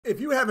If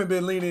you haven't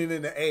been leaning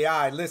into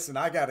AI, listen,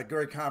 I got a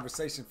great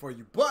conversation for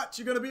you. But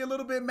you're going to be a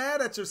little bit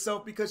mad at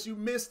yourself because you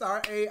missed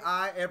our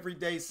AI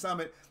Everyday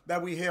Summit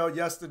that we held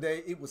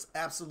yesterday. It was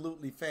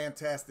absolutely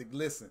fantastic.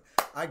 Listen,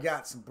 I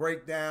got some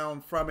breakdown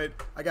from it.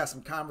 I got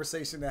some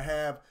conversation to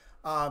have.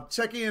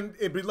 Check in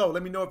below.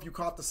 Let me know if you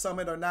caught the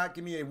summit or not.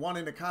 Give me a 1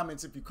 in the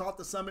comments if you caught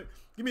the summit.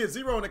 Give me a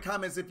 0 in the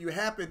comments if you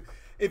haven't.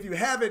 If you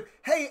haven't,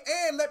 hey,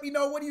 and let me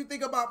know, what do you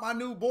think about my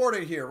new border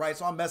here, right?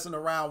 So I'm messing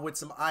around with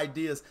some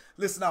ideas.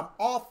 Listen, I'm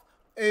off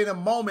in a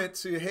moment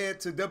to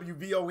head to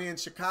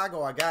WVON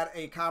Chicago. I got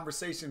a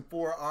conversation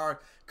for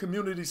our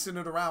community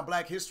centered around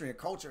Black history and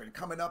culture and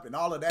coming up and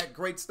all of that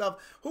great stuff.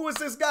 Who is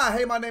this guy?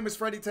 Hey, my name is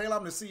Freddie Taylor.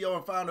 I'm the CEO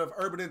and founder of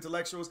Urban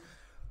Intellectuals.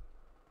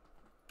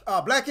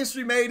 Black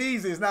History Made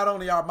Easy is not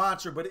only our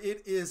mantra, but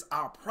it is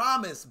our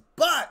promise.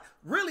 But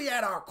really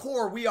at our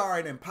core, we are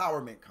an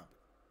empowerment company.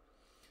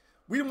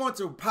 We want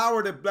to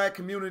empower the Black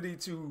community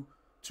to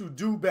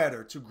do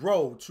better, to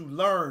grow, to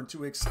learn,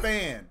 to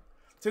expand,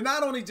 to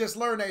not only just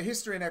learn their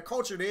history and their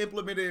culture, to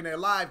implement it in their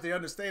lives, they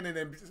understand it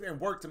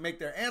and work to make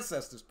their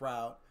ancestors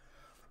proud,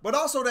 but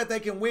also that they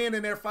can win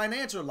in their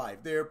financial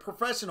life, their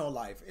professional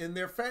life, in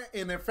their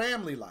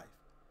family life,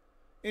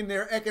 in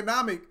their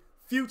economic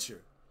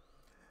future.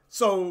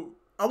 So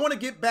I want to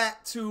get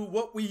back to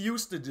what we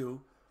used to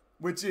do,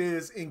 which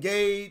is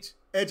engage,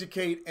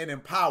 educate, and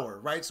empower,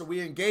 right? So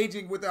we're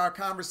engaging with our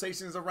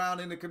conversations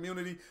around in the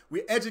community.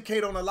 We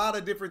educate on a lot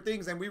of different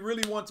things, and we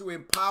really want to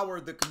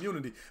empower the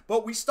community.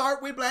 But we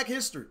start with Black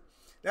history.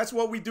 That's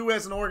what we do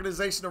as an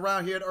organization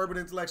around here at Urban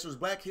Intellectuals.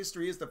 Black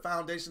history is the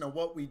foundation of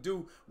what we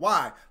do.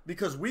 Why?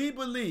 Because we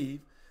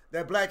believe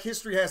that Black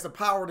history has the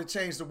power to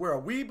change the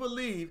world. We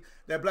believe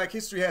that Black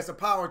history has the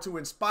power to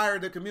inspire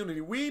the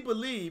community. We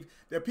believe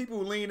that people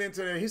who lean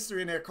into their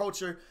history and their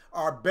culture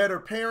are better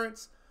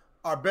parents,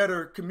 are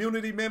better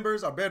community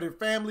members, are better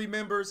family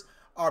members,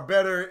 are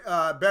better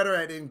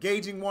at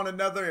engaging one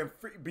another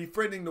and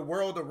befriending the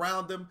world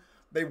around them.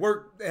 They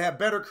have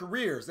better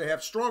careers, they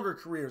have stronger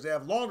careers, they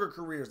have longer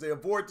careers, they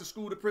avoid the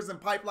school to prison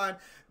pipeline.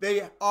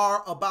 They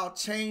are about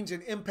change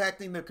and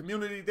impacting the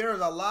community. There is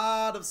a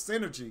lot of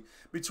synergy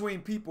between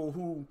people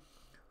who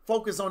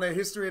focus on their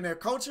history and their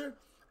culture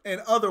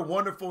and other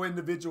wonderful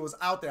individuals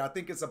out there. I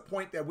think it's a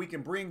point that we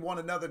can bring one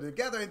another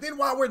together. And then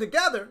while we're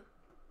together,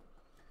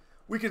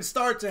 we can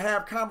start to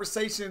have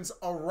conversations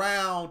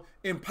around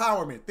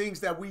empowerment, things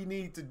that we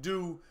need to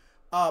do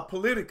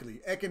politically,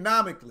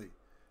 economically,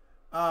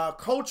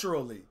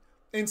 culturally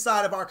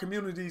inside of our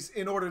communities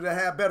in order to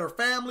have better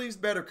families,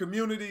 better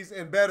communities,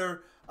 and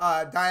better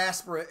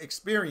diaspora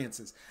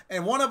experiences.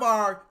 And one of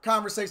our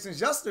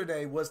conversations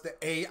yesterday was the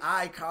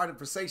AI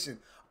conversation,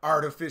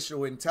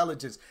 artificial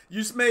intelligence.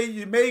 You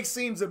may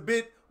seem a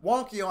bit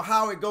wonky on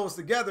how it goes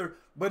together,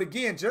 but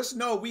again, just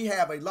know we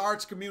have a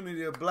large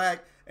community of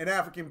Black and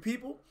African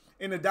people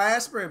in the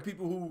diaspora and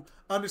people who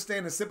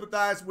understand and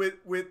sympathize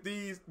with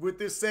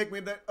this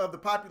segment of the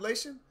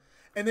population.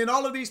 And then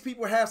all of these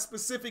people have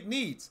specific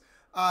needs.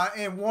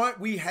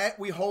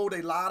 We hold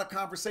a lot of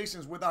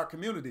conversations with our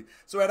community.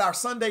 So at our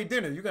Sunday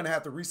dinner, you're going to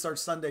have to research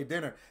Sunday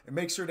dinner and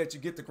make sure that you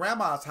get to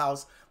grandma's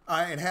house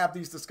and have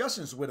these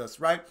discussions with us,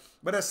 right?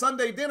 But at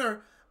Sunday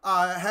dinner,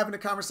 having a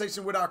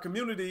conversation with our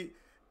community,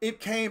 it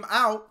came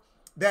out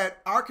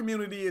that our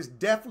community is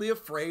deathly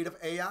afraid of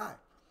AI.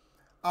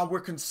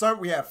 We're concerned.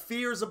 We have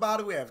fears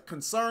about it. We have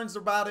concerns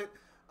about it.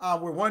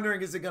 We're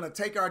wondering, is it going to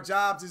take our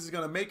jobs? Is it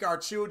going to make our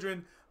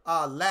children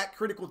lack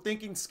critical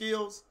thinking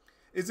skills?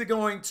 Is it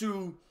going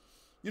to,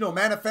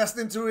 manifest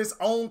into its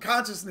own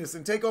consciousness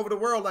and take over the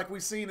world like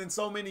we've seen in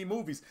so many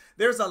movies?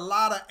 There's a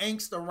lot of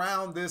angst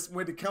around this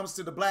when it comes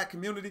to the Black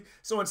community.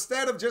 So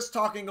instead of just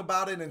talking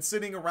about it and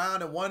sitting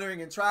around and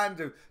wondering and trying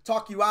to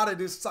talk you out of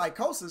this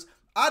psychosis,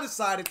 I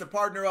decided to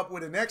partner up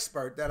with an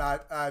expert that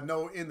I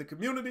know in the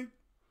community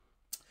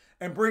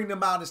and bring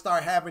them out and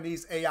start having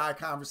these AI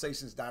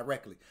conversations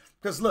directly.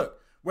 Because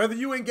look, whether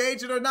you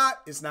engage it or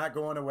not, it's not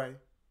going away.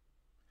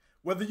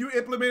 Whether you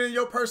implement it in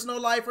your personal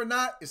life or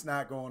not, it's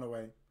not going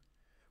away.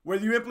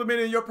 Whether you implement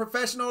it in your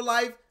professional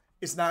life,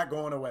 it's not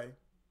going away.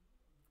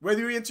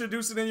 Whether you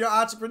introduce it in your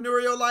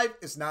entrepreneurial life,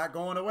 it's not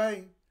going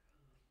away.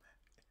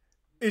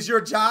 Is your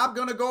job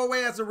going to go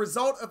away as a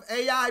result of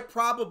AI?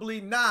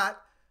 Probably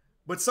not.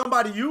 But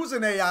somebody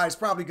using AI is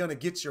probably going to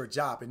get your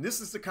job. And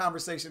this is the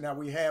conversation that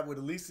we had with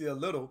Alicia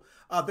Little,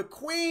 the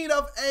queen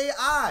of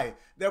AI,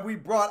 that we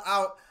brought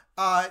out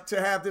to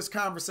have this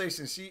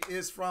conversation. She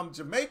is from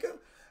Jamaica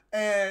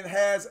and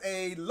has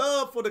a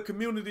love for the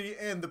community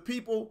and the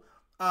people,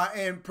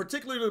 and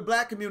particularly the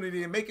Black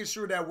community, and making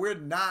sure that we're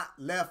not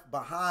left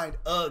behind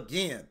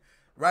again,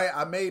 right?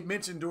 I made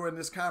mention during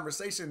this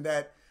conversation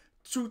that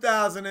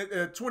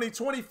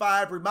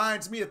 2025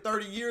 reminds me of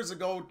 30 years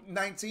ago,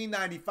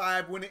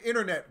 1995, when the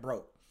internet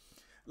broke.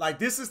 Like,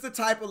 this is the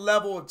type of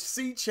level of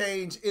sea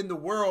change in the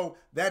world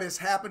that is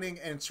happening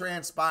and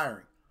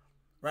transpiring,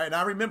 right? And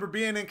I remember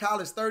being in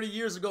college 30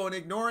 years ago and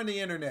ignoring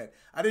the internet.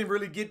 I didn't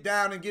really get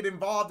down and get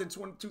involved in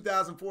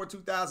 2004,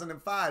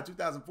 2005.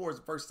 2004 is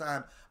the first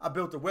time I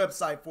built a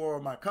website for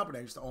my company.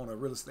 I used to own a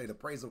real estate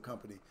appraisal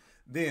company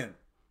then.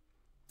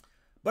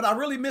 But I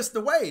really missed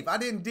the wave. I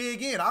didn't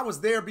dig in. I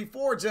was there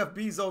before Jeff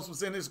Bezos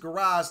was in his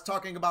garage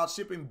talking about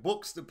shipping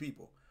books to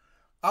people.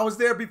 I was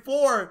there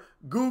before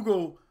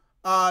Google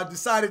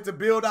decided to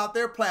build out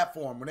their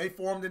platform when they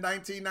formed in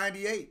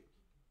 1998.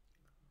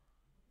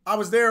 I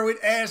was there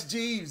with Ask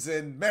Jeeves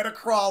and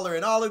Metacrawler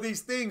and all of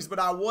these things, but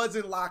I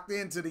wasn't locked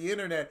into the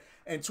internet.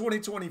 And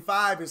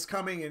 2025 is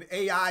coming and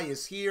AI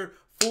is here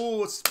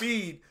full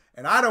speed.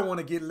 And I don't want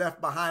to get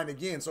left behind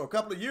again. So a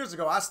couple of years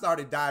ago, I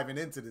started diving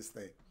into this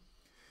thing.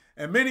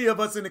 And many of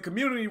us in the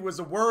community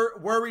was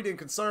worried and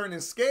concerned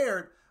and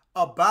scared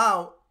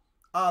about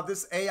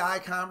this AI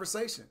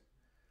conversation.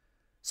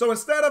 So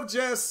instead of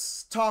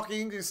just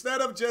talking,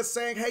 instead of just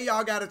saying, hey,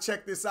 y'all got to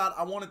check this out,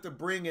 I wanted to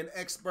bring an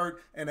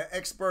expert, and an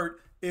expert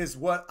is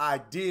what I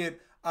did.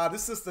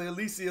 This sister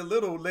Alicia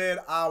Little led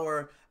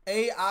our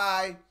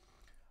AI,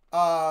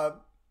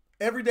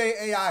 Everyday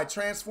AI,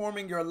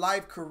 Transforming Your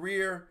Life,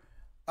 Career,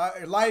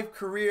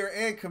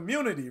 and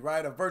Community,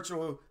 right? A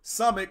virtual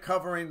summit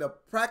covering the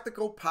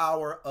practical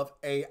power of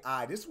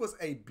AI. This was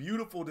a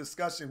beautiful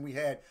discussion we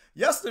had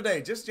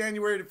yesterday, just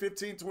January the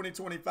 15th,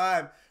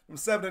 2025, from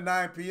 7 to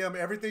 9 p.m.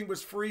 Everything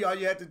was free. All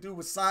you had to do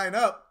was sign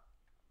up.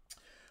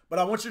 But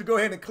I want you to go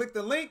ahead and click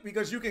the link,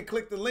 because you can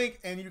click the link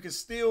and you can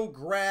still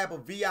grab a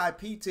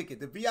VIP ticket.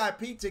 The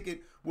VIP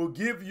ticket will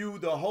give you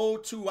the whole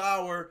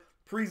 2-hour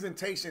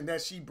presentation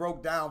that she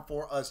broke down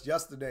for us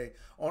yesterday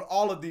on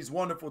all of these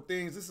wonderful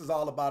things. This is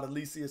all about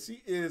Alicia.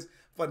 She is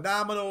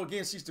phenomenal.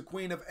 Again, she's the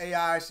queen of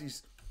AI.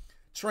 She's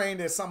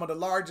trained at some of the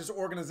largest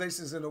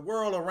organizations in the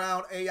world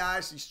around AI.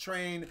 She's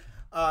trained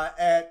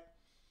at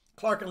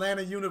Clark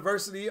Atlanta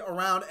University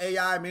around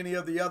AI, many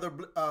of the other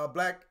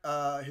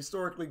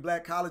historically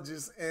black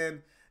colleges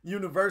and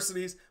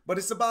universities. But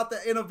it's about the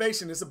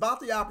innovation. It's about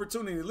the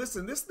opportunity.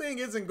 Listen, this thing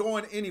isn't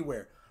going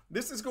anywhere.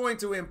 This is going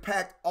to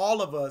impact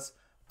all of us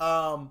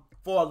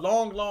for a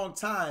long, long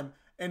time.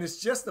 And it's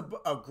just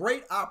a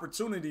great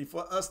opportunity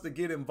for us to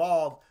get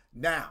involved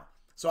now.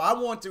 So I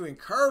want to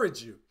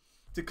encourage you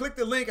to click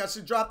the link. I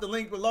should drop the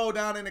link below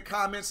down in the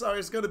comments. Sorry,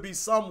 it's going to be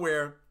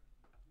somewhere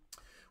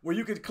where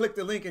you can click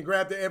the link and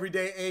grab the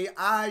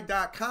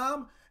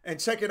everydayai.com and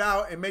check it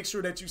out, and make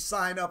sure that you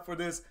sign up for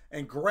this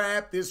and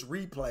grab this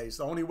replay. It's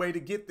the only way to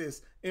get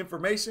this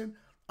information.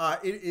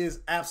 It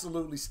is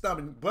absolutely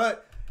stunning.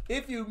 But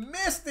if you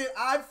missed it,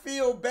 I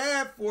feel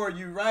bad for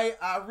you, right?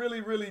 I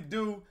really, really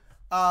do.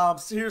 So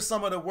here's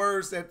some of the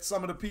words that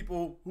some of the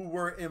people who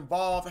were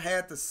involved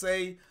had to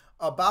say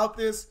about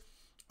this.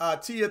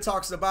 Tia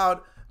talks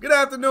about, good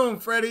afternoon,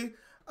 Freddie.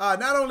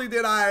 Not only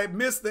did I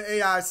miss the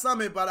AI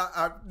Summit,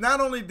 but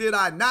not only did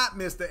I not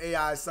miss the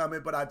AI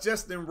Summit, but I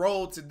just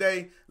enrolled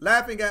today,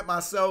 laughing at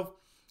myself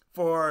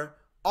for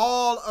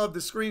all of the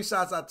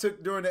screenshots I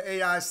took during the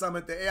AI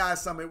Summit. The AI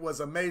Summit was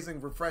amazing,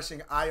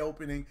 refreshing,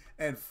 eye-opening,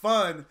 and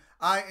fun.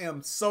 I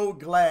am so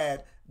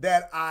glad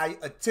that I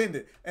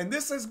attended. And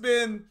this has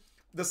been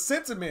the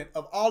sentiment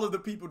of all of the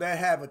people that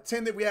have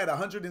attended. We had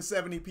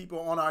 170 people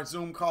on our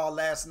Zoom call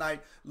last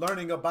night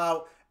learning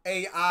about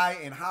AI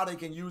and how they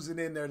can use it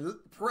in their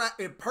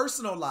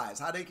personal lives,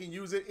 how they can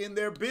use it in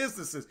their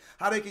businesses,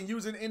 how they can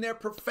use it in their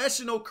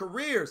professional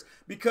careers,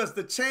 because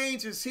the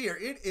change is here.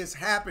 It is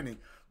happening.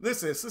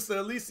 Listen, Sister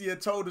Alicia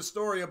told a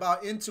story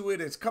about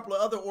Intuit and a couple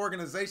of other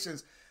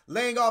organizations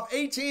laying off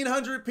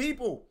 1,800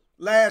 people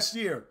last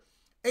year.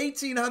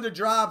 1,800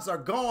 jobs are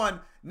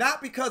gone,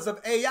 not because of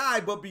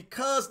AI, but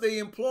because the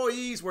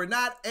employees were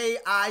not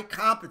AI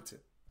competent.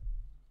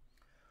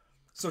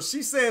 So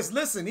she says,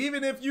 listen,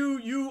 even if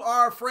you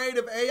are afraid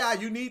of AI,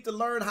 you need to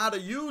learn how to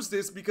use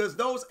this, because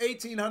those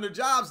 1,800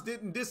 jobs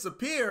didn't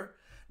disappear.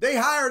 They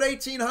hired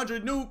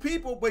 1,800 new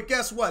people, but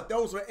guess what?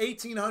 Those were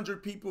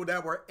 1,800 people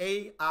that were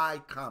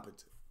AI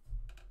competent.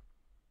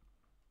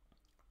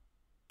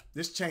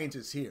 This change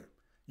is here.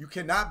 You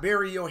cannot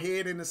bury your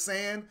head in the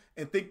sand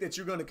and think that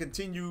you're going to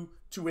continue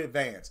to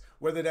advance,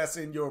 whether that's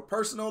in your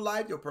personal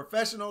life, your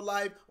professional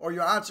life, or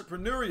your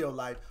entrepreneurial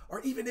life,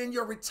 or even in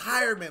your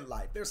retirement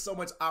life. There's so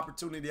much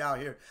opportunity out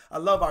here. I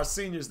love our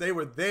seniors. They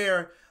were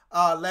there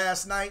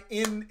last night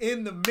in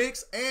the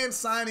mix and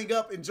signing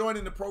up and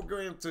joining the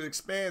program to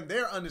expand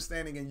their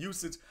understanding and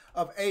usage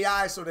of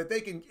AI so that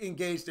they can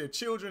engage their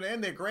children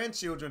and their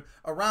grandchildren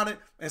around it.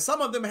 And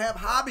some of them have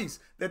hobbies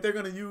that they're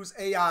going to use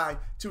AI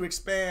to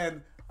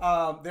expand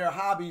their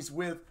hobbies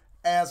with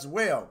as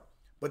well.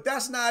 But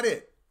that's not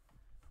it.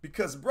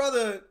 Because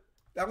brother,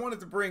 I wanted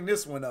to bring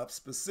this one up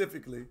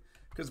specifically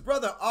because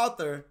brother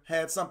Arthur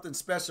had something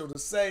special to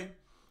say,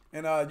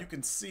 and you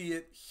can see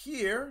it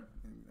here.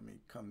 Let me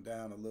come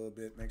down a little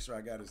bit, make sure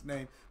I got his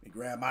name. Let me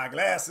grab my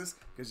glasses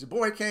because your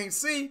boy can't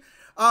see.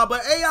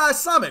 But AI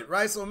Summit,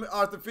 right? So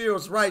Arthur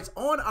Fields writes,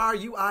 on our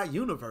UI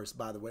universe,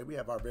 by the way, we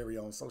have our very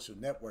own social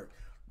network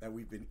that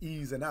we've been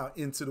easing out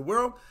into the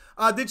world.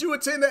 Did you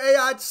attend the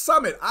AI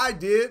Summit? I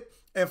did,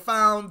 and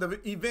found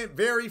the event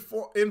very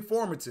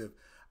informative.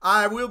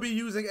 I will be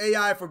using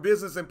AI for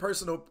business and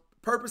personal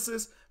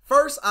purposes.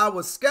 First, I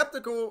was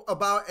skeptical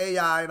about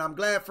AI, and I'm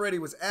glad Freddie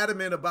was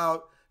adamant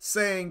about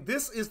saying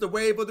this is the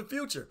wave of the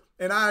future,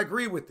 and I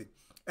agree with it.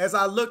 As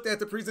I looked at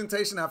the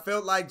presentation, I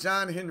felt like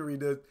John Henry,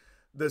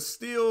 the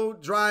steel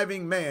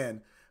driving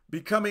man,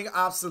 becoming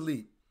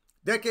obsolete.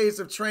 Decades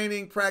of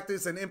training,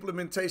 practice, and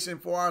implementation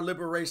for our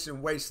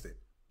liberation wasted.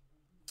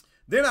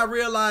 Then I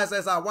realized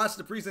as I watched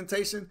the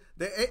presentation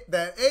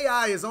that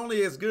AI is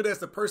only as good as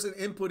the person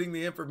inputting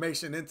the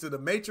information into the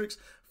matrix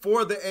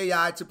for the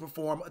AI to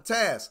perform a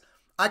task.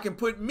 I can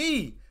put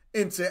me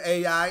into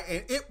AI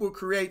and it will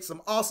create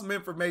some awesome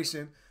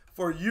information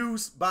for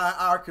use by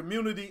our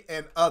community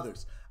and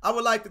others. I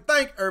would like to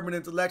thank Urban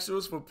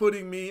Intellectuals for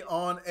putting me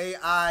on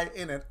AI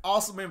in an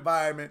awesome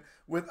environment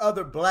with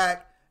other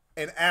Black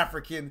and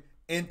African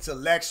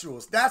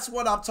intellectuals. That's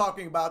what I'm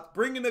talking about,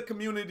 bringing the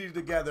community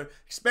together,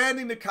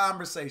 expanding the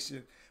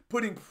conversation,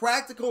 putting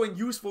practical and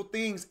useful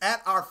things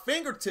at our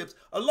fingertips,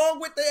 along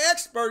with the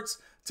experts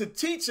to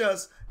teach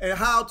us and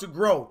how to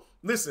grow.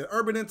 Listen,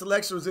 Urban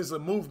Intellectuals is a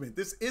movement.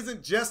 This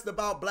isn't just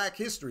about Black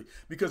history,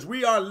 because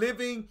we are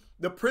living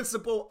the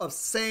principle of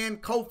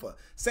Sankofa.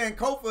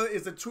 Sankofa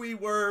is a Twi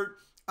word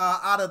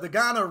out of the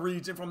Ghana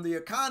region from the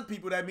Akan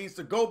people that means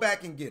to go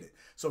back and get it.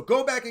 So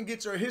go back and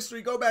get your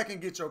history, go back and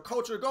get your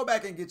culture, go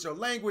back and get your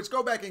language,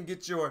 go back and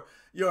get your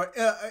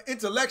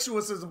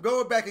intellectualism,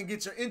 go back and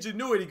get your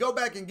ingenuity, go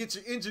back and get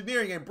your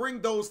engineering and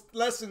bring those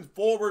lessons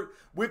forward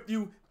with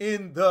you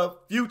in the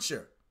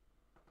future.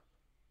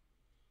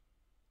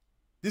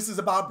 This is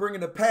about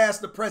bringing the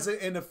past, the present,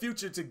 and the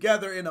future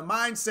together in a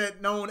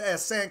mindset known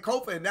as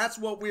Sankofa, and that's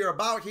what we are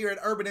about here at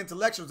Urban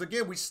Intellectuals.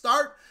 Again, we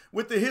start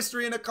with the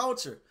history and the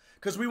culture,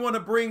 because we want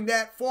to bring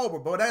that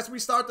forward. But as we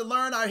start to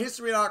learn our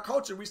history and our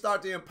culture, we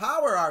start to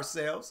empower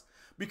ourselves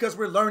because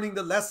we're learning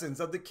the lessons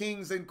of the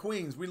kings and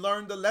queens. We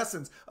learn the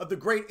lessons of the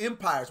great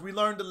empires. We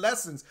learn the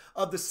lessons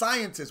of the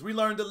scientists. We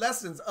learn the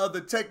lessons of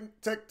the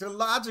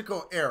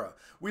technological era.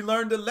 We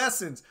learn the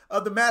lessons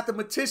of the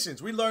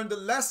mathematicians. We learn the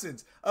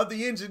lessons of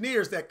the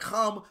engineers that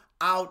come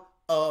out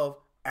of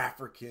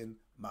African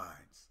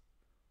minds.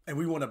 And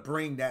we want to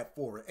bring that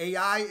forward.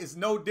 AI is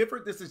no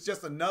different. This is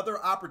just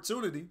another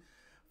opportunity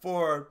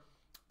for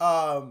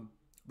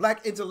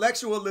Black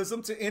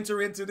intellectualism to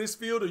enter into this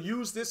field, to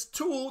use this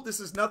tool.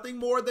 This is nothing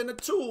more than a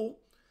tool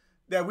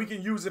that we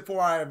can use it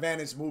for our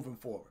advantage moving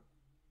forward.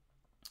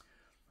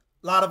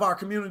 A lot of our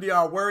community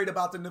are worried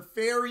about the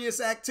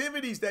nefarious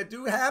activities that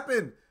do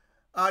happen,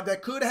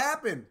 that could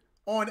happen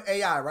on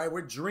AI, right?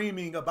 We're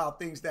dreaming about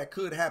things that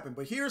could happen.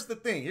 But here's the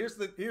thing. Here's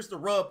the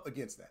rub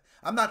against that.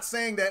 I'm not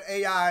saying that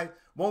AI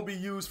won't be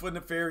used for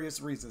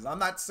nefarious reasons. I'm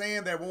not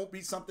saying there won't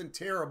be something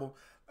terrible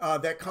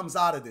that comes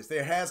out of this.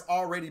 There has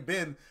already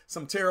been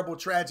some terrible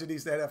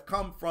tragedies that have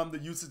come from the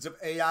usage of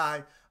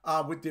AI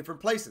with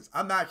different places.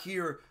 I'm not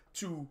here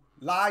to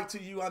lie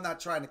to you. I'm not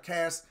trying to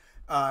cast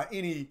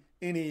any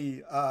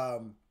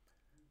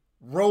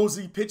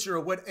rosy picture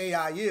of what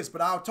AI is, but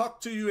I'll talk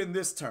to you in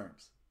this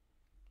terms.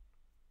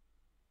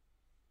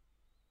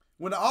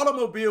 When the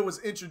automobile was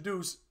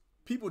introduced,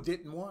 people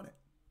didn't want it.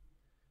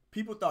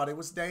 People thought it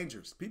was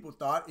dangerous. People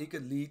thought it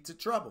could lead to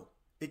trouble.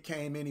 It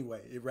came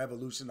anyway. It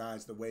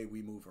revolutionized the way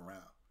we move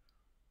around.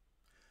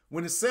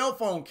 When the cell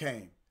phone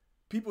came,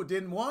 people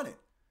didn't want it.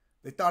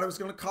 They thought it was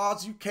going to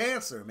cause you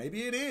cancer.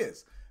 Maybe it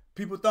is.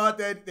 People thought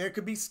that there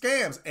could be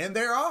scams, and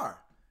there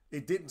are.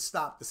 It didn't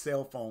stop the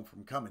cell phone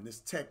from coming. This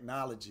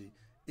technology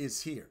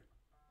is here.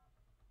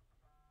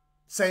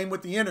 Same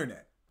with the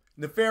internet.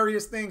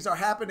 Nefarious things are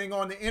happening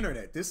on the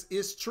internet. This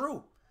is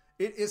true.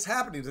 It is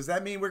happening. Does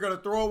that mean we're going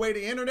to throw away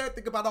the internet?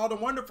 Think about all the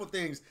wonderful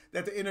things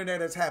that the internet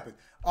has happened.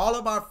 All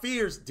of our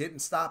fears didn't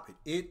stop it.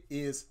 It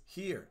is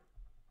here.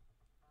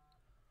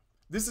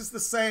 This is the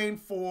same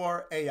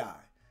for AI.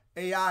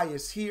 AI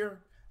is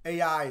here.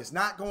 AI is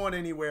not going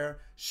anywhere.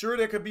 Sure,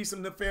 there could be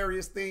some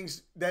nefarious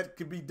things that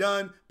could be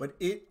done, but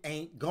it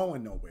ain't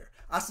going nowhere.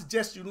 I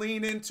suggest you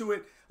lean into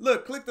it.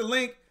 Look, click the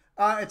link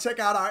and check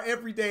out our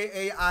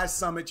Everyday AI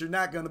Summit. You're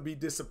not going to be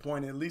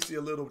disappointed. Alicia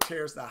Little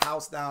tears the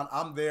house down.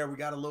 I'm there. We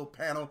got a little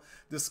panel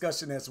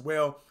discussion as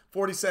well.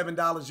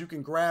 $47. You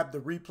can grab the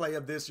replay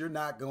of this. You're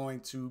not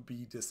going to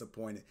be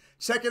disappointed.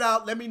 Check it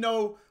out. Let me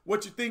know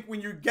what you think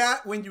when you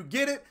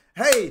get it.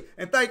 Hey,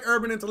 and thank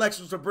Urban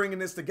Intellectuals for bringing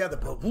this together.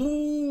 But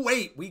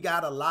wait, we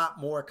got a lot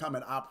more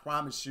coming. I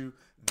promise you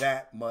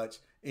that much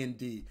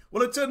indeed.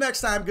 Well, until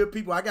next time, good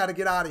people, I got to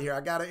get out of here. I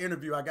got an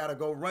interview I got to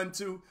go run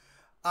to.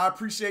 I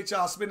appreciate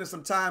y'all spending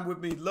some time with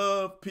me.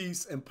 Love,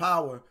 peace, and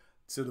power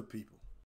to the people.